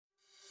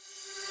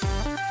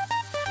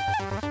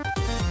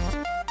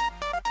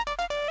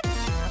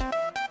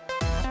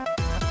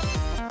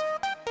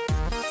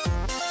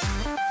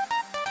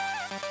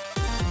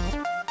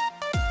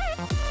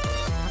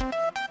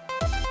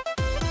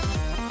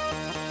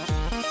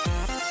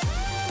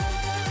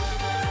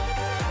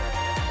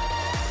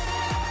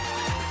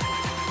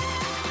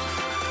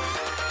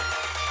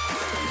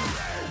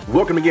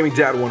Welcome to Gaming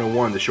Dad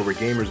 101, the show where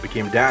gamers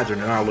became dads and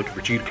are now looking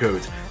for cheat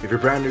codes. If you're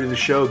brand new to the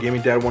show,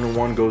 Gaming Dad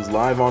 101 goes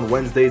live on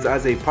Wednesdays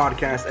as a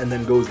podcast and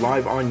then goes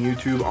live on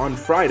YouTube on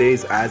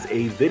Fridays as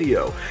a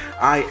video.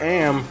 I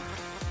am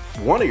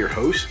one of your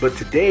hosts, but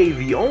today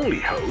the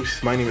only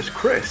host. My name is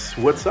Chris.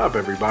 What's up,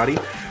 everybody?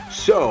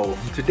 So,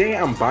 today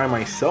I'm by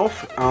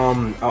myself.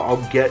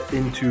 I'll get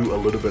into a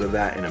little bit of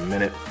that in a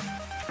minute,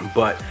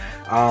 but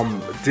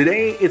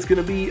today it's going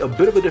to be a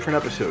bit of a different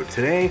episode.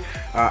 Today,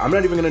 I'm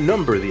not even going to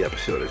number the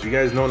episode. As you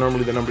guys know,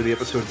 normally the number of the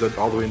episodes is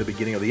all the way in the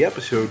beginning of the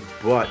episode,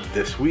 but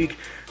this week,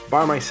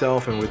 by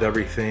myself and with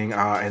everything,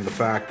 and the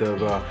fact of,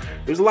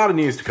 there's a lot of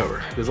news to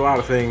cover. There's a lot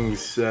of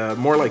things,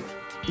 more like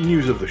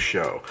news of the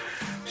show.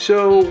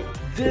 So,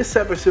 this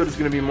episode is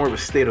going to be more of a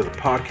state of the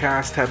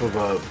podcast type of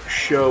a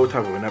show,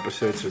 type of an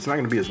episode, so it's not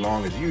going to be as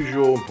long as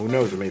usual. Who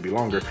knows, it may be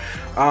longer,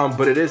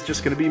 but it is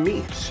just going to be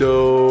me.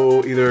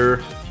 So,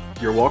 either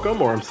you're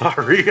welcome, or I'm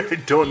sorry. I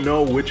don't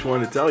know which one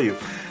to tell you.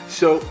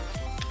 So,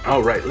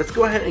 all right, let's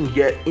go ahead and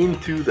get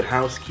into the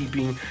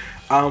housekeeping.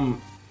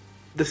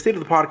 The state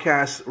of the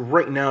podcast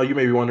right now, you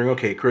may be wondering,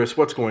 okay, Chris,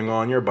 what's going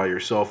on? You're by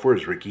yourself.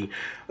 Where's Ricky?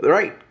 All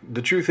right,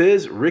 the truth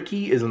is,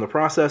 Ricky is in the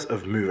process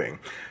of moving.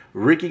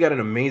 Ricky got an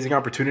amazing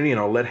opportunity, and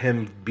I'll let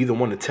him be the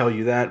one to tell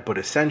you that, but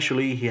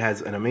essentially, he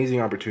has an amazing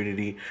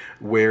opportunity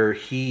where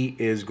he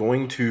is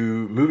going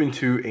to move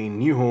into a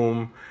new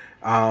home,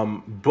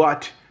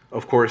 but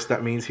of course,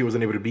 that means he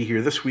wasn't able to be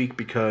here this week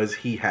because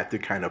he had to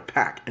kind of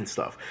pack and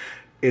stuff.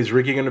 Is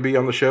Ricky going to be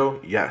on the show?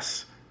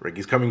 Yes.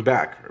 Ricky's coming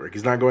back.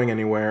 Ricky's not going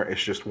anywhere.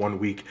 It's just 1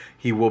 week.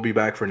 He will be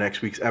back for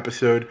next week's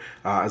episode,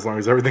 as long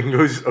as everything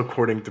goes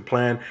according to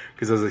plan.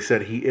 Because as I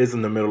said, he is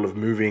in the middle of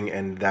moving,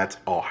 and that's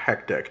all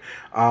hectic.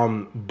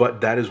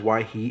 But that is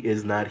why he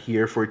is not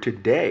here for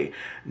today.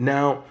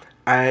 Now,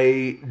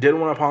 I did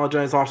want to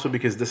apologize also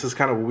because this is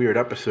kind of a weird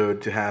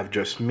episode to have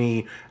just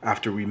me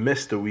after we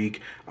missed a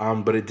week.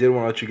 But I did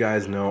want to let you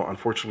guys know,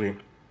 unfortunately,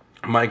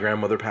 my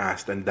grandmother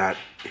passed, and that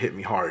hit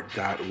me hard.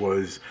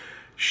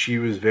 She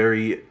was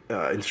very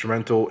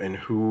instrumental in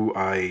who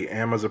I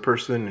am as a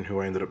person and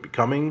who I ended up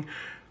becoming.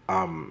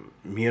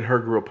 Me and her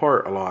grew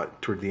apart a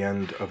lot toward the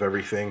end of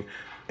everything.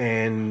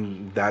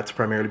 And that's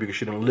primarily because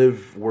she didn't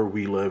live where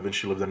we live, and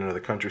she lived in another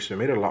country, so it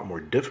made it a lot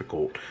more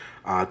difficult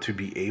to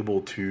be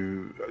able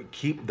to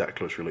keep that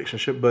close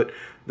relationship. But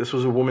this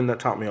was a woman that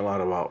taught me a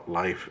lot about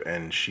life,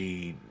 and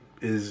she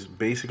is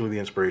basically the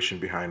inspiration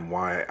behind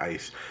why I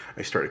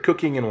started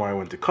cooking and why I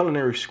went to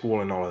culinary school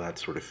and all of that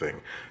sort of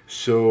thing.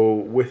 So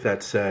with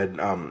that said,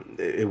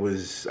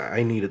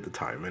 I needed the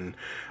time.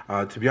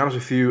 And to be honest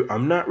with you,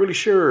 I'm not really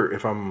sure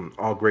if I'm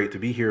all great to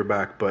be here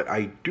back, but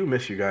I do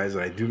miss you guys,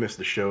 and I do miss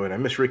the show, and I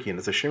miss Ricky, and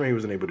it's a shame he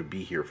wasn't able to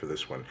be here for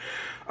this one.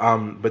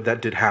 But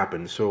that did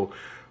happen. So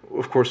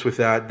of course, with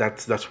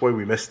that's why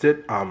we missed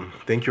it.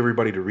 Thank you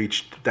everybody that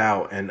reached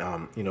out and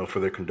for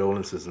their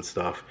condolences and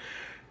stuff.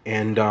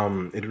 And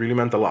it really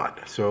meant a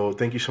lot. So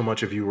thank you so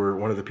much if you were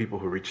one of the people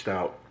who reached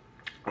out.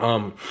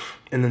 And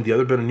then the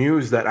other bit of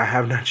news that I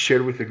have not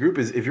shared with the group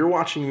is, if you're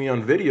watching me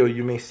on video,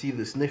 you may see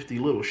this nifty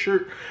little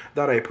shirt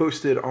that I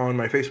posted on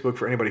my Facebook.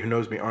 For anybody who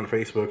knows me on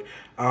Facebook,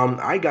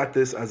 I got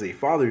this as a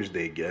Father's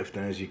Day gift.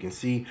 And as you can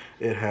see,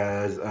 it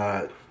has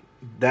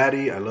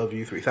Daddy, I Love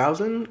You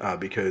 3000,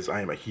 because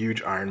I am a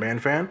huge Iron Man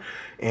fan.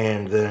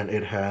 And then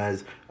it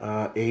has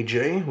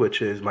AJ,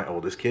 which is my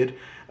oldest kid,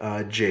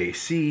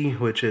 JC,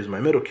 which is my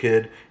middle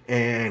kid,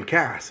 and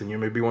Cass. And you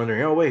may be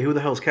wondering, oh wait, who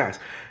the hell's Cass?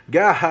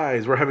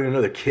 Guys, we're having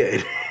another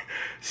kid.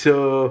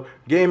 So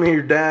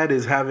Gamer Dad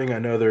is having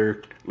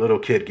another little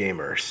kid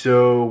gamer.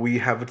 So we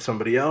have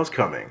somebody else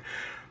coming.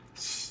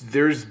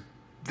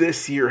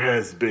 This year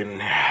has been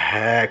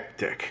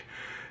hectic.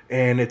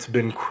 And it's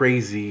been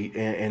crazy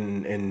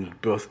in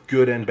both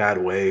good and bad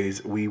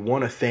ways. We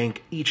want to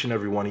thank each and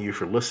every one of you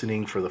for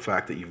listening, for the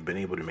fact that you've been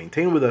able to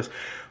maintain with us,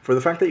 for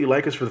the fact that you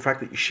like us, for the fact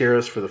that you share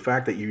us, for the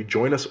fact that you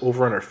join us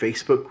over on our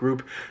Facebook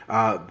group.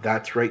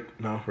 That's right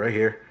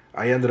here.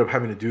 I ended up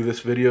having to do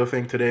this video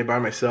thing today by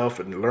myself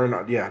and learn.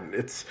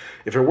 If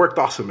it worked,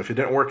 awesome. If it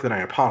didn't work, then I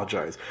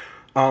apologize.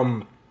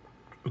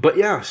 But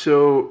yeah,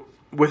 so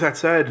with that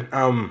said,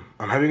 I'm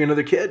having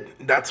another kid.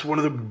 That's one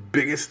of the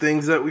biggest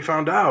things that we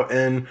found out.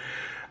 And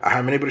I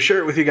haven't been able to share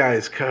it with you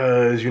guys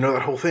because,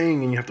 that whole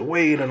thing, and you have to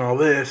wait and all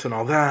this and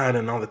all that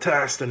and all the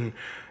tests and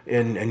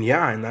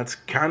that's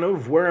kind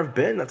of where I've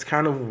been. That's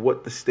kind of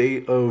what the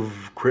state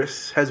of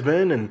Chris has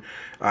been, and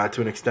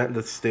to an extent,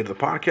 the state of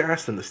the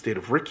podcast and the state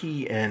of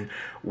Ricky, and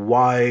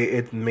why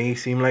it may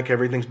seem like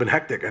everything's been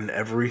hectic and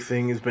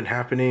everything has been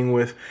happening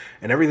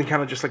and everything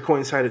kind of just like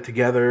coincided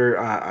together.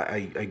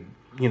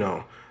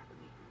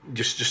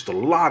 Just a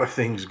lot of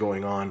things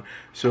going on.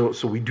 So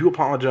we do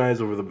apologize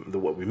over the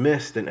what we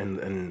missed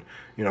and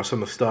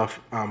some of the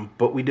stuff.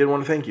 But we did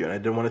want to thank you, and I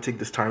did want to take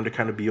this time to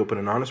kind of be open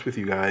and honest with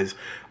you guys,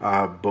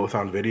 both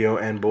on video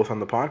and both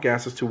on the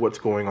podcast, as to what's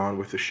going on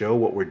with the show,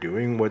 what we're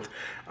doing,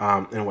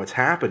 and what's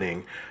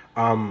happening.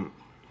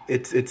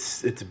 It's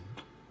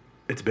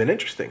been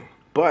interesting,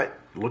 but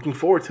looking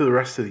forward to the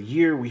rest of the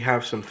year. We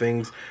have some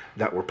things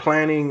that we're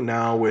planning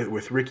now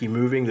with Ricky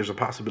moving. There's a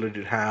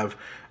possibility to have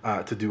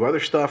to do other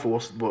stuff.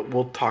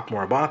 We'll talk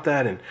more about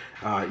that. And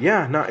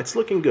it's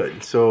looking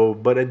good. So,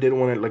 but I did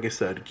want to, like I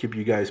said, keep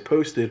you guys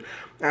posted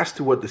as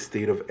to what the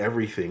state of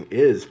everything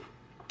is.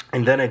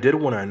 And then I did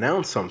want to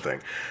announce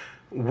something.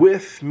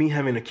 With me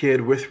having a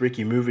kid, with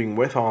Ricky moving,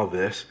 with all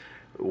this,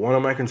 one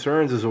of my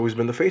concerns has always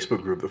been the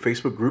Facebook group. The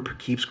Facebook group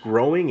keeps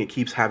growing. It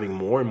keeps having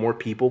more and more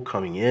people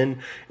coming in.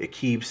 It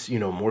keeps,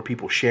 more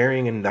people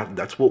sharing, and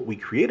that's what we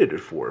created it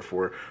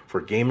for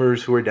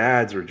gamers who are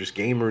dads, or just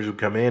gamers who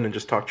come in and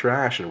just talk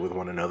trash with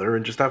one another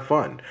and just have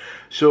fun.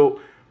 So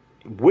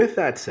with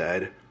that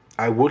said,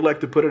 I would like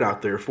to put it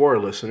out there for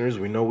our listeners.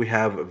 We know we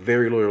have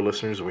very loyal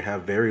listeners. We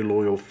have very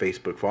loyal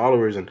Facebook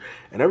followers and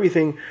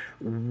everything.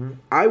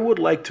 I would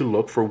like to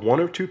look for one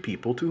or two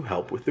people to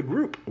help with the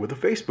group, with the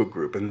Facebook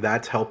group. And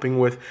that's helping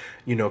with,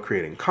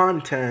 creating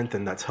content.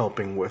 And that's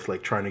helping with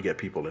trying to get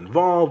people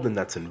involved. And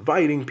that's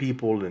inviting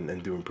people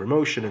and doing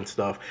promotion and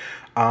stuff.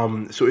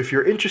 So if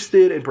you're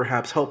interested in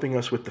perhaps helping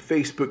us with the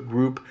Facebook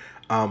group,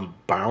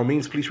 by all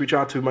means, please reach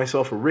out to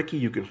myself or Ricky.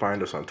 You can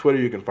find us on Twitter.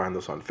 You can find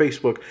us on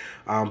Facebook.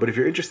 But if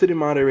you're interested in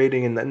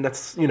moderating, and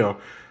that's,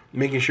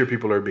 making sure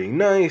people are being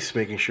nice,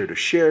 making sure to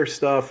share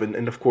stuff.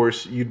 And of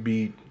course, you'd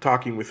be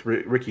talking with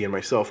Ricky and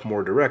myself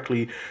more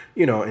directly,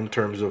 in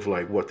terms of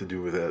what to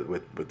do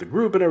with the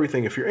group and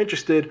everything. If you're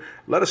interested,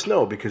 let us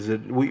know, because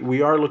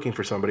we are looking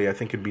for somebody. I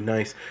think it'd be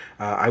nice.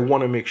 I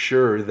want to make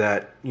sure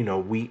that,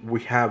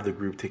 we have the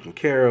group taken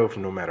care of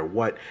no matter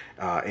what.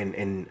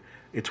 And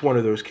it's one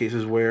of those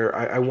cases where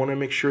I want to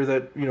make sure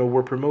that,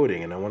 we're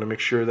promoting, and I want to make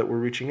sure that we're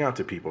reaching out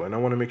to people, and I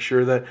want to make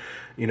sure that,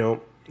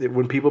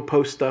 when people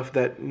post stuff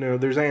that,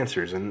 there's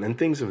answers and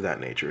things of that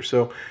nature.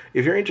 So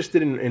if you're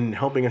interested in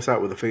helping us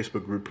out with the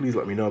Facebook group, please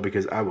let me know,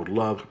 because I would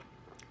love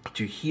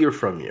to hear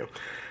from you.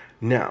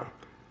 Now,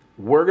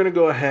 we're going to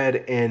go ahead,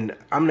 and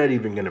I'm not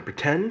even going to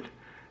pretend.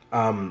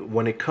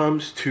 When it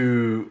comes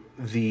to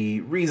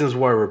the reasons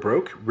why we're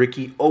broke,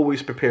 Ricky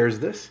always prepares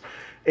this.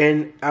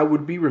 And I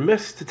would be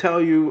remiss to tell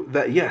you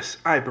that, yes,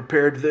 I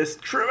prepared this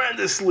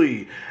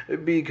tremendously,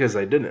 because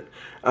I didn't.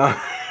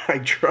 I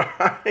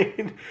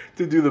tried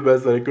to do the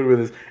best that I could with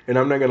this, and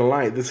I'm not going to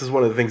lie, this is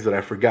one of the things that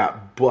I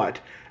forgot. But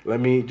let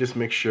me just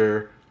make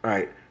sure, all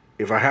right,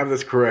 if I have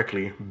this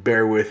correctly,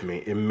 bear with me.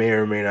 It may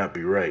or may not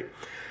be right.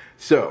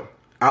 So,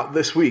 out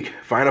this week,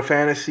 Final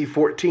Fantasy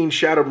XIV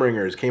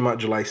Shadowbringers came out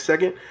July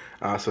 2nd.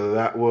 So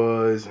that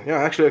was,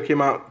 actually it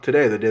came out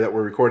today, the day that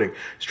we're recording.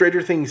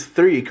 Stranger Things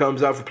 3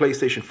 comes out for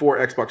PlayStation 4,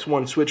 Xbox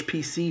One, Switch,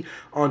 PC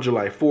on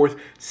July 4th.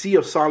 Sea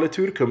of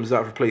Solitude comes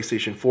out for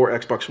PlayStation 4,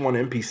 Xbox One,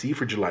 and PC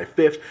for July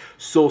 5th.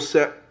 Soul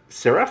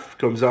Seraph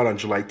comes out on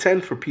July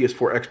 10th for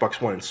PS4, Xbox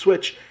One, and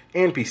Switch,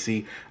 and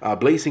PC.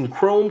 Blazing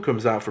Chrome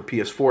comes out for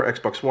PS4,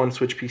 Xbox One,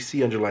 Switch,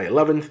 PC on July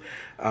 11th.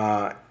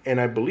 And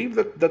I believe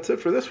that's it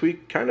for this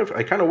week.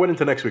 I kind of went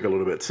into next week a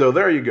little bit. So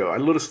there you go. A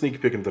little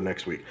sneak peek into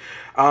next week.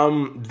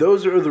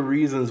 Those are the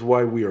reasons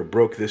why we are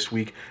broke this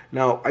week.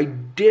 Now, I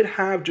did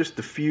have just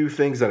a few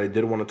things that I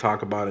did want to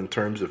talk about in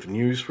terms of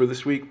news for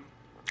this week.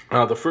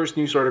 The first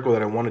news article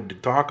that I wanted to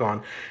talk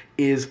on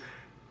is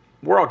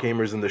We're All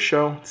Gamers in the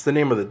Show. It's the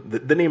name of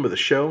the name of the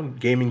show,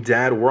 Gaming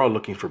Dad. We're all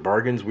looking for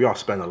bargains. We all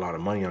spend a lot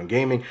of money on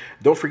gaming.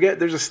 Don't forget,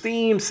 there's a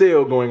Steam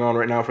sale going on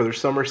right now for their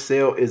summer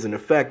sale is in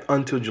effect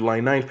until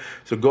July 9th.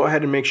 So go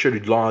ahead and make sure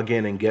to log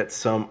in and get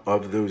some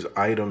of those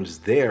items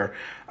there.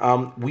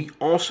 We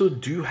also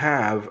do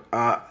have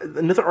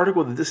another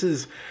article that this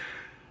is,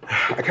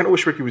 I kind of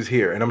wish Ricky was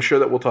here, and I'm sure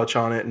that we'll touch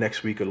on it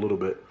next week a little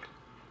bit.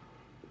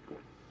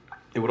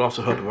 It would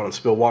also help if I don't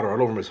spill water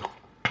all over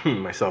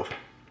myself.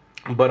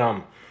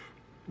 But,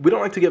 we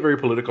don't like to get very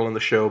political on the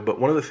show, but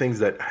one of the things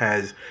that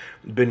has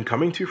been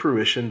coming to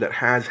fruition that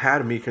has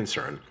had me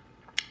concerned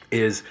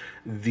is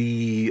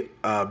the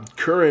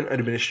current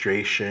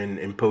administration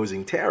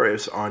imposing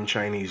tariffs on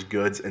Chinese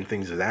goods and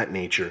things of that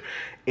nature.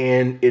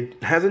 And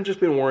it hasn't just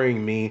been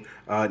worrying me.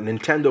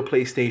 Nintendo,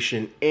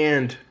 PlayStation,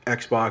 and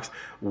Xbox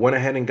went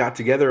ahead and got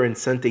together and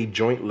sent a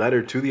joint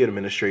letter to the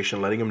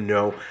administration letting them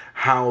know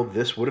how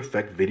this would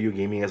affect video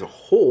gaming as a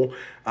whole,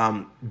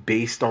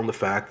 based on the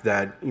fact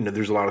that,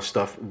 there's a lot of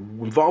stuff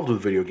involved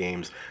with video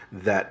games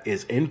that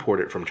is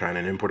imported from China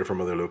and imported from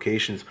other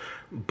locations.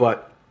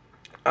 But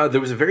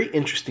there was a very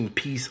interesting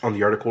piece on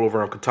the article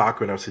over on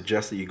Kotaku, and I would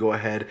suggest that you go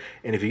ahead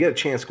and if you get a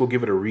chance, go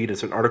give it a read.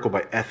 It's an article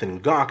by Ethan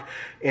Gach,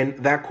 and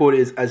that quote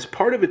is, as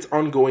part of its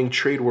ongoing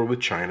trade war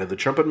with China, the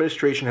Trump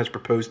administration has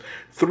proposed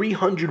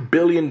 $300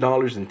 billion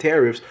in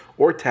tariffs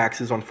or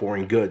taxes on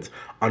foreign goods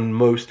on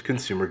most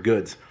consumer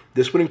goods.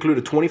 This would include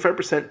a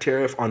 25%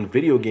 tariff on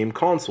video game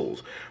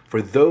consoles.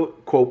 For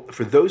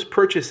those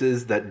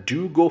purchases that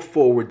do go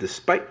forward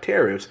despite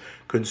tariffs,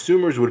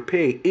 consumers would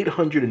pay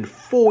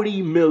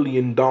 $840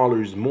 million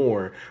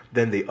more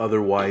than they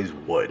otherwise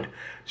would.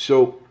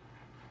 So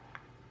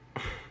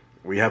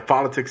we have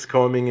politics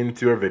coming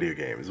into our video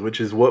games,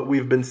 which is what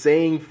we've been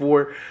saying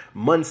for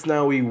months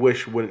now we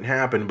wish wouldn't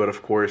happen, but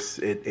of course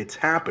it's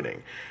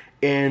happening.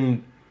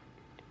 And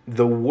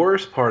the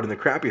worst part and the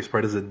crappiest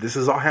part is that this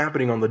is all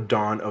happening on the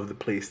dawn of the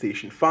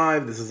PlayStation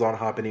 5. This is all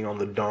happening on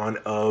the dawn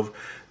of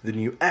the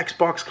new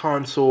Xbox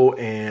console,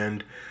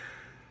 and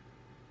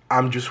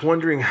I'm just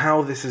wondering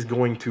how this is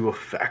going to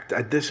affect.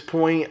 At this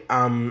point,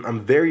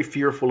 I'm very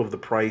fearful of the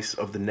price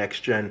of the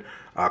next gen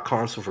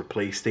console for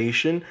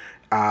PlayStation.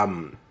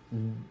 I'm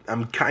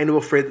kind of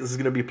afraid this is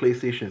going to be a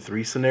PlayStation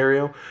 3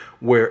 scenario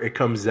where it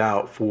comes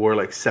out for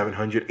like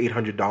 $700,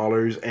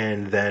 $800,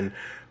 and then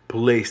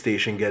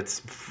PlayStation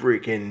gets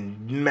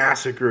freaking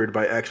massacred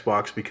by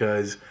Xbox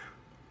because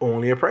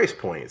only a price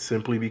point.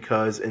 Simply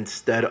because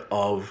instead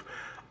of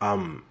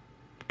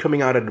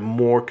coming out at a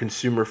more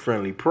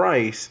consumer-friendly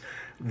price,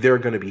 they're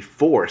going to be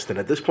forced, and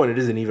at this point it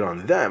isn't even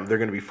on them, they're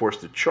going to be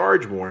forced to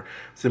charge more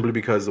simply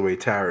because the way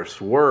tariffs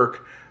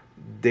work.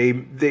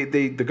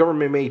 The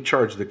government may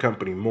charge the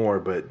company more,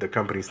 but the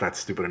company's not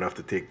stupid enough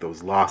to take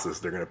those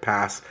losses. They're going to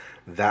pass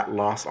that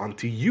loss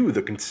onto you,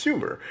 the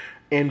consumer.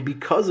 And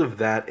because of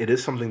that, it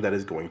is something that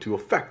is going to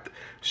affect.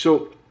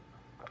 So,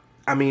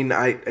 I mean,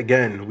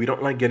 we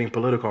don't like getting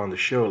political on the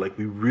show. Like,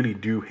 we really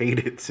do hate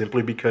it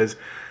simply because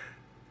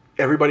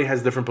everybody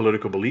has different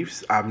political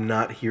beliefs. I'm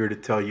not here to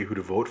tell you who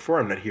to vote for.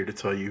 I'm not here to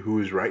tell you who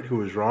is right,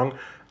 who is wrong.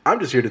 I'm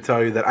just here to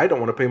tell you that I don't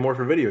want to pay more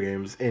for video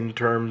games in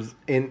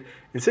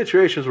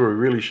situations where we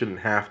really shouldn't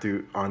have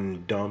to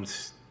on dumb,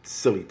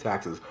 silly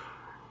taxes.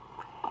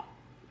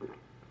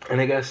 And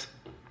I guess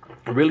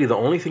really the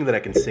only thing that I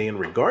can say in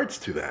regards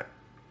to that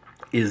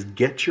is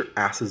get your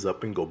asses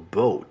up and go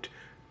vote.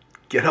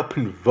 Get up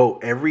and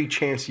vote. Every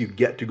chance you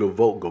get to go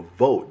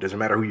vote. Doesn't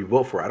matter who you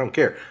vote for. I don't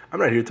care. I'm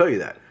not here to tell you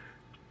that.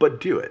 But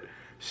do it.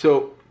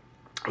 So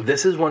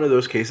this is one of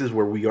those cases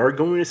where we are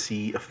going to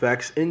see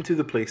effects into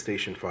the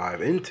PlayStation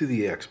 5, into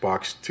the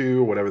Xbox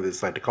 2, whatever they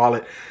decide to call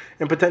it,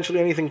 and potentially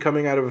anything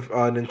coming out of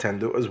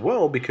Nintendo as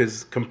well,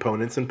 because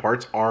components and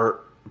parts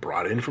are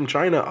brought in from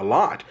China a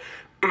lot.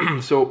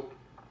 So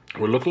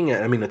we're looking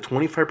at, a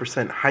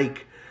 25%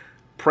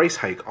 price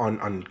hike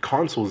on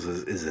consoles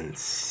is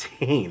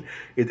insane.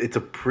 It's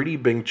a pretty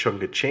big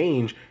chunk of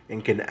change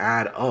and can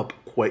add up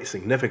quite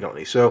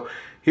significantly. So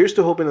here's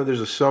to hoping that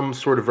there's some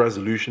sort of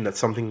resolution, that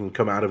something can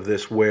come out of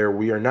this where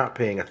we are not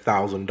paying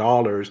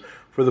 $1,000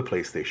 for the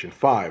PlayStation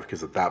 5,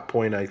 because at that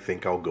point I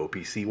think I'll go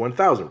PC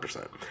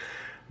 1000%.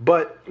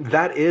 But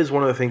that is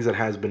one of the things that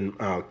has been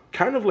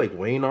kind of like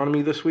weighing on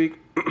me this week.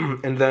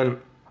 And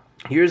then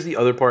here's the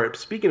other part.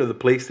 Speaking of the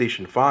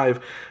PlayStation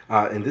 5,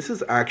 and this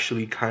is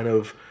actually kind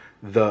of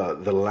the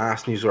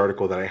last news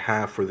article that I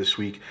have for this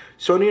week.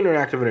 Sony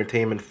Interactive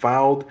Entertainment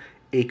filed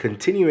a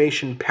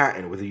continuation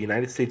patent with the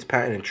United States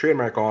Patent and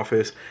Trademark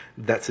Office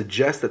that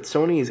suggests that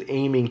Sony is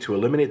aiming to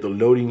eliminate the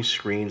loading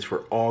screens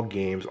for all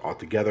games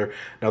altogether.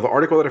 Now, the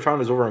article that I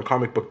found is over on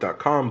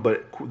comicbook.com,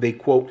 but they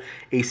quote,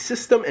 "A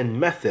system and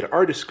method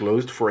are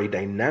disclosed for a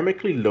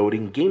dynamically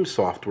loading game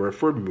software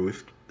for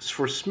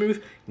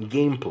smooth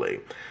gameplay.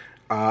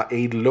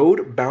 A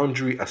load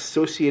boundary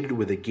associated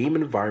with a game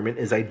environment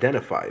is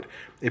identified.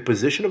 A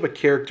position of a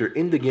character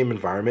in the game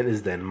environment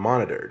is then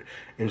monitored.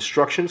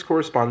 Instructions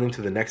corresponding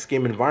to the next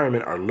game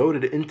environment are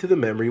loaded into the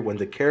memory when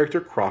the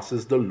character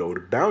crosses the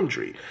load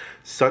boundary,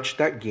 such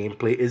that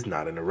gameplay is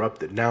not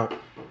interrupted." Now,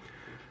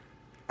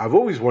 I've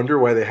always wondered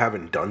why they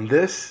haven't done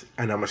this,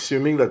 and I'm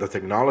assuming that the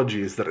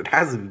technology is that it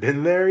hasn't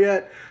been there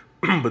yet,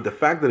 but the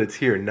fact that it's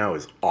here now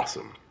is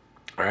awesome.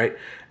 All right?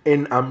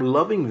 And I'm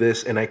loving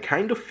this, and I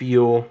kind of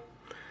feel...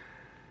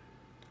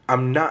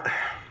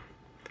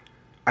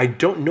 I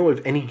don't know if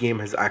any game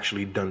has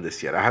actually done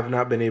this yet. I have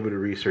not been able to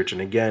research,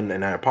 and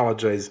I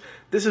apologize.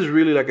 This is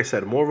really, like I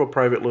said, more of a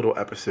private little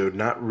episode,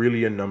 not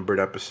really a numbered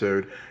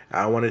episode.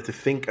 I wanted to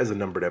think as a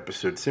numbered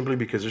episode simply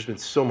because there's been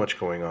so much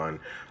going on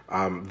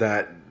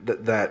that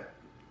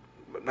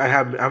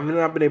I've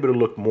not been able to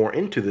look more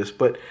into this,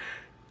 but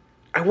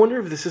I wonder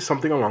if this is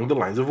something along the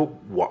lines of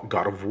what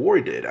God of War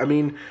did. I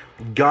mean,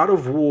 God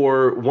of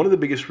War, one of the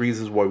biggest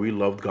reasons why we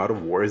loved God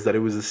of War is that it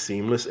was a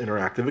seamless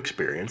interactive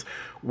experience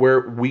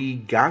where we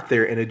got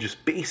there and it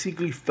just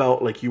basically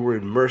felt like you were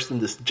immersed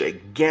in this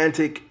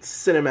gigantic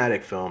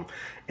cinematic film,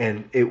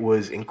 and it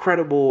was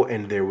incredible,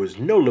 and there was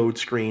no load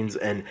screens,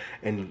 and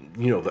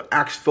the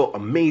axe felt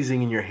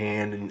amazing in your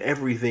hand and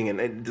everything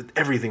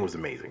was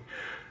amazing.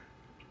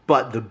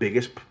 But the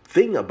biggest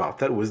thing about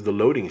that was the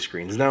loading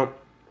screens. Now,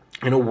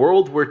 in a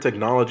world where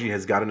technology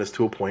has gotten us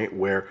to a point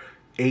where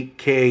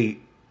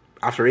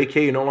after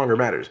 8K no longer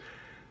matters.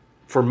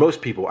 For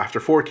most people,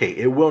 after 4K,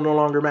 it will no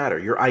longer matter.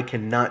 Your eye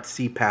cannot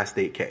see past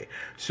 8K.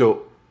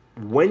 So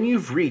when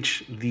you've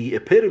reached the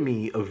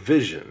epitome of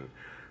vision,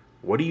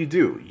 what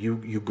do?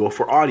 You go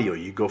for audio,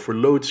 you go for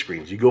load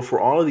screens, you go for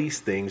all of these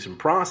things and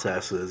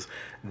processes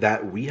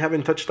that we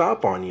haven't touched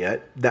up on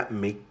yet that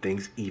make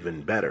things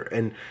even better.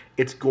 And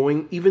it's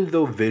going, even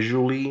though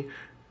visually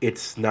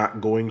it's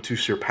not going to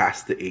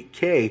surpass the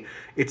 8K,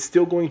 it's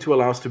still going to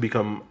allow us to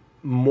become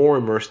more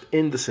immersed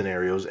in the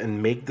scenarios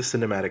and make the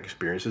cinematic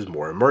experiences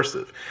more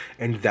immersive.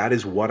 And that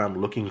is what I'm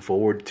looking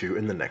forward to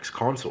in the next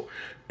console.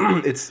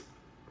 It's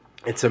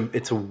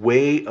a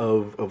way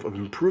of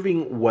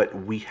improving what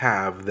we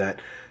have that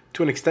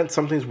to an extent,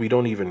 sometimes we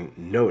don't even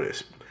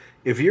notice.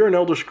 If you're an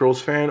Elder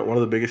Scrolls fan, one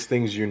of the biggest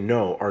things you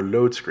know are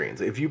load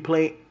screens. If you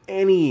play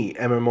any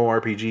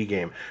MMORPG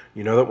game,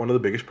 you know that one of the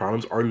biggest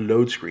problems are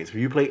load screens. If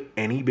you play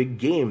any big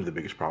game, the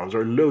biggest problems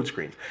are load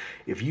screens.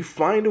 If you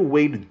find a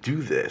way to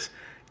do this,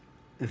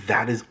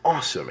 that is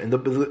awesome. And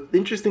the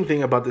interesting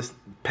thing about this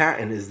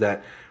patent is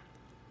that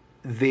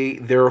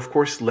they're of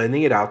course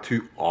lending it out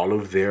to all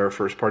of their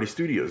first party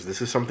studios.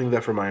 This is something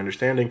that, from my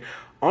understanding,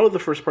 all of the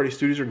first party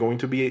studios are going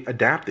to be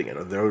adapting,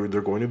 and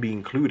they're going to be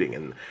including.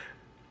 And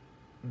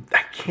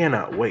I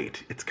cannot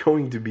wait. It's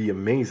going to be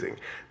amazing.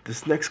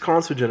 This next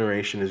console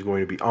generation is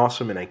going to be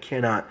awesome, and I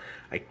cannot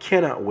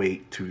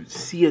wait to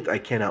see it. I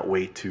cannot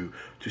wait to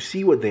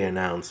see what they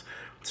announce.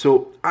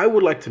 So I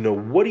would like to know,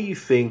 what do you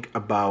think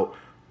about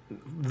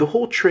the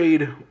whole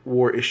trade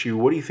war issue?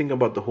 What do you think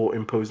about the whole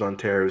imposed on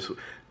tariffs?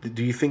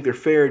 Do you think they're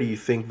fair? Do you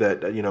think that,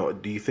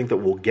 do you think that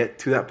we'll get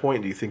to that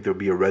point? Do you think there'll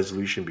be a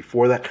resolution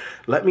before that?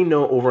 Let me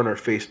know over on our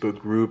Facebook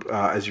group.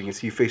 As you can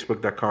see,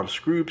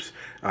 facebook.com/groups,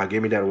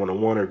 Gaming Dad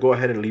 101, or go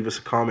ahead and leave us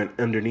a comment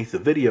underneath the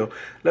video.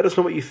 Let us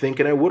know what you think.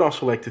 And I would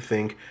also like to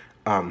think,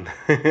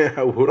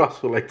 I would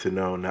also like to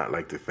know, not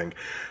like to think,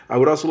 I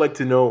would also like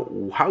to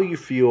know how you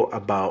feel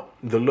about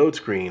the load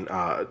screen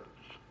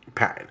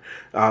patent.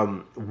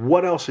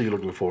 What else are you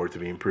looking forward to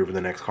being improved in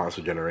the next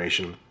console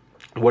generation?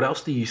 What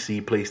else do you see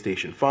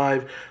PlayStation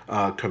 5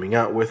 coming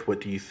out with? What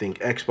do you think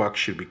Xbox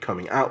should be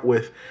coming out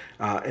with?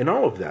 And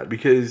all of that,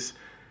 because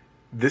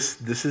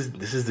this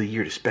is the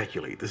year to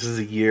speculate. This is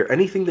a year,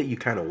 anything that you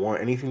kind of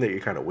want, anything that you're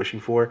kind of wishing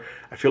for,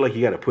 I feel like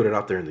you got to put it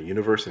out there in the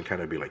universe and kind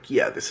of be like,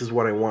 yeah, this is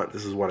what I want,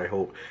 this is what I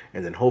hope,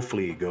 and then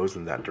hopefully it goes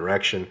in that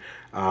direction.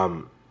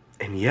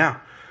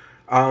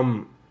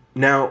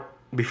 Now,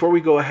 before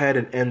we go ahead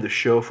and end the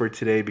show for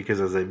today,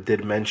 because as I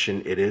did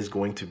mention, it is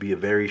going to be a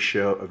very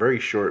short,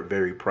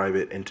 very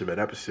private, intimate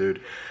episode,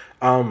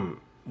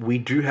 we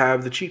do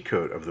have the cheat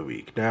code of the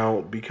week. Now,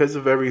 because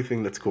of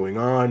everything that's going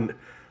on,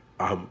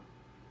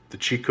 the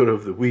cheat code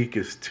of the week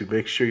is to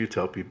make sure you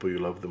tell people you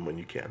love them when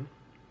you can,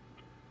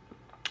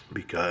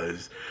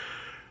 because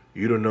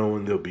you don't know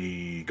when they'll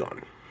be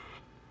gone.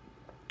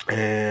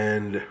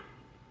 And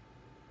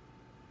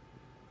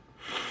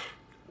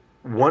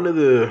one of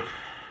the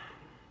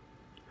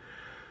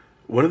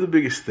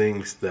biggest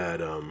things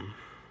that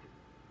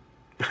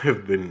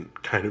I've been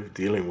kind of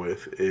dealing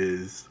with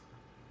is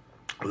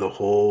the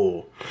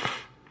whole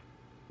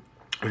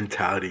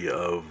mentality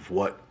of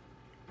what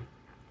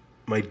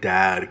my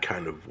dad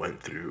kind of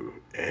went through,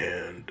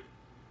 and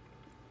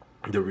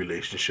the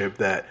relationship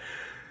that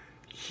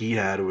he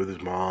had with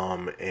his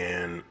mom,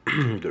 and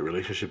the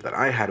relationship that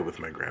I had with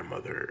my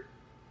grandmother.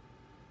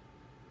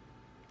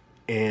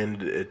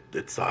 And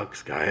it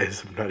sucks,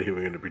 guys. I'm not even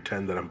going to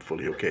pretend that I'm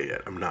fully okay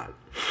yet. I'm not.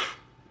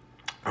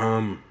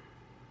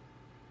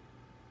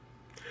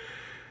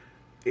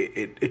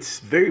 It's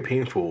very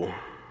painful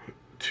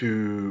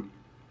to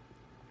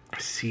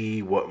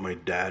see what my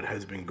dad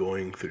has been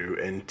going through,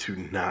 and to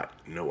not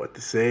know what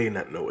to say,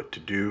 not know what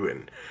to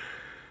do,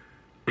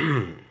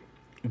 and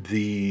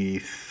the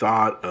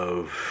thought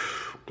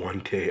of one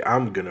day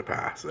I'm gonna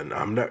pass and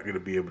I'm not gonna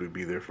be able to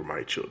be there for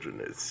my children,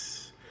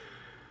 it's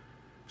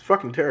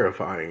fucking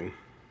terrifying.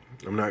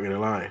 I'm not gonna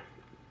lie.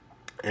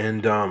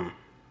 And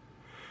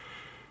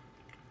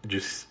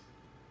just,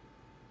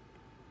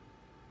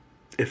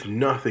 if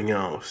nothing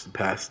else, the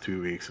past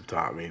 2 weeks have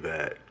taught me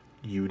that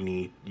you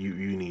need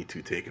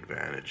to take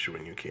advantage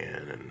when you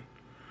can.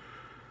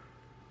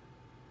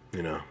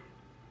 And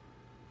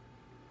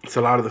it's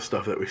a lot of the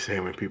stuff that we say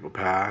when people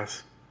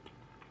pass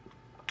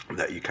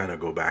that you kind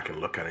of go back and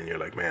look at it and you're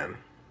like, man.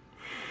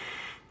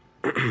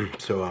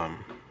 So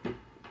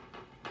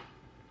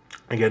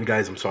again,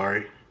 guys, I'm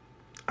sorry.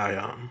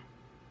 I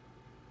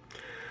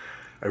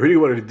really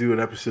wanted to do an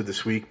episode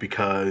this week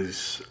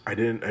because I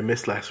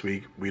missed last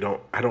week.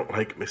 I don't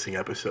like missing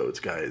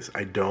episodes, guys.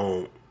 I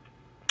don't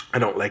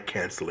like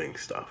canceling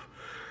stuff.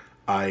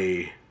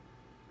 I'm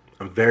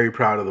very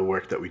proud of the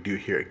work that we do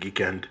here at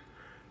Geekend.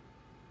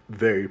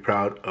 Very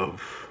proud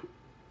of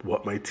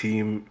what my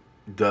team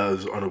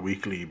does on a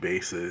weekly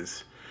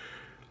basis,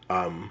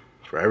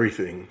 for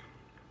everything.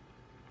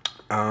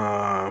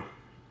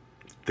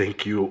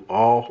 Thank you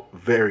all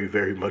very,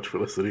 very much for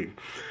listening.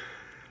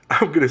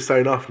 I'm going to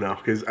sign off now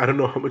because I don't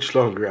know how much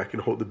longer I can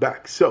hold it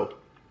back. So,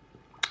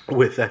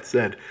 with that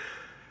said,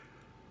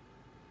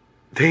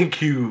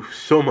 thank you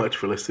so much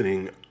for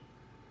listening.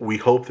 We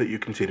hope that you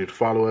continue to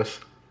follow us.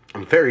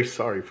 I'm very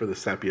sorry for the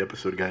sappy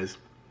episode, guys.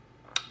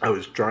 I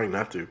was trying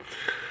not to,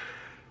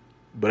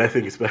 but I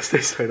think it's best I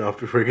sign off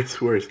before it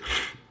gets worse.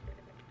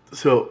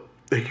 So,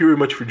 thank you very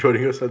much for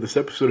joining us on this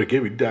episode of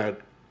Gaming Dad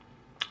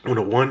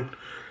 101.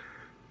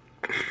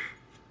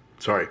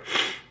 Sorry.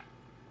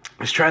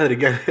 Let's try that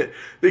again.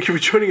 Thank you for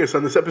joining us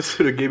on this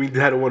episode of Gaming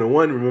Dad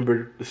 101.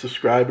 Remember to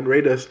subscribe and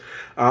rate us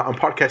on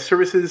podcast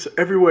services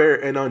everywhere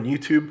and on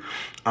YouTube.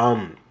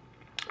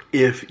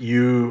 If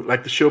you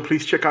like the show,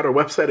 please check out our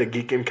website at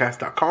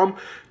geekandcast.com.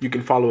 You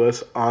can follow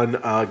us on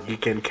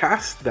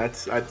Geekandcast.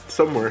 That's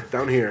somewhere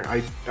down here.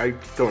 I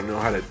don't know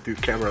how to do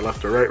camera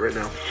left or right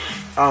now.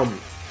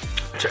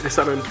 Check us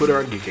out on Twitter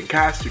on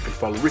Geekandcast. You can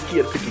follow Ricky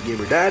at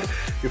PickyGamerDad.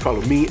 You can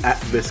follow me at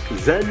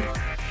ViscZen.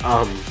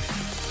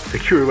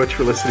 Thank you very much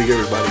for listening,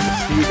 everybody.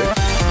 We'll see you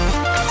there.